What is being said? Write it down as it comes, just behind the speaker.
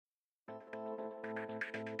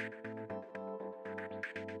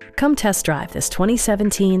Come test drive this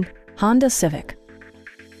 2017 Honda Civic.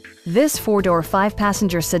 This four-door,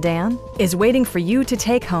 five-passenger sedan is waiting for you to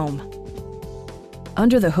take home.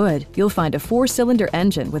 Under the hood, you'll find a four-cylinder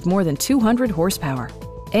engine with more than 200 horsepower.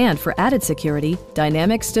 And for added security,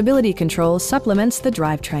 dynamic stability control supplements the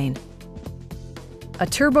drivetrain. A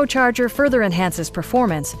turbocharger further enhances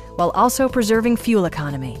performance while also preserving fuel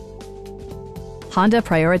economy. Honda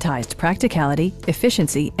prioritized practicality,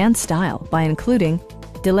 efficiency, and style by including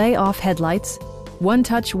delay-off headlights,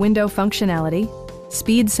 one-touch window functionality,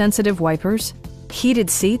 speed-sensitive wipers,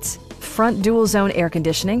 heated seats, front dual-zone air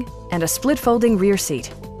conditioning, and a split-folding rear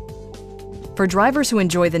seat. For drivers who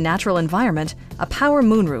enjoy the natural environment, a power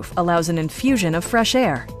moonroof allows an infusion of fresh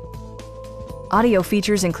air. Audio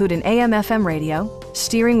features include an AM/FM radio,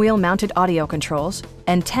 steering wheel mounted audio controls,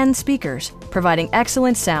 and 10 speakers, providing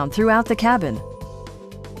excellent sound throughout the cabin.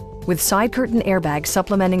 With side curtain airbags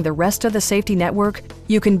supplementing the rest of the safety network,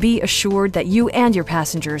 you can be assured that you and your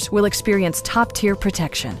passengers will experience top-tier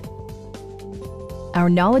protection. Our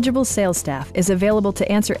knowledgeable sales staff is available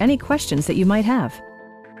to answer any questions that you might have.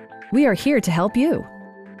 We are here to help you.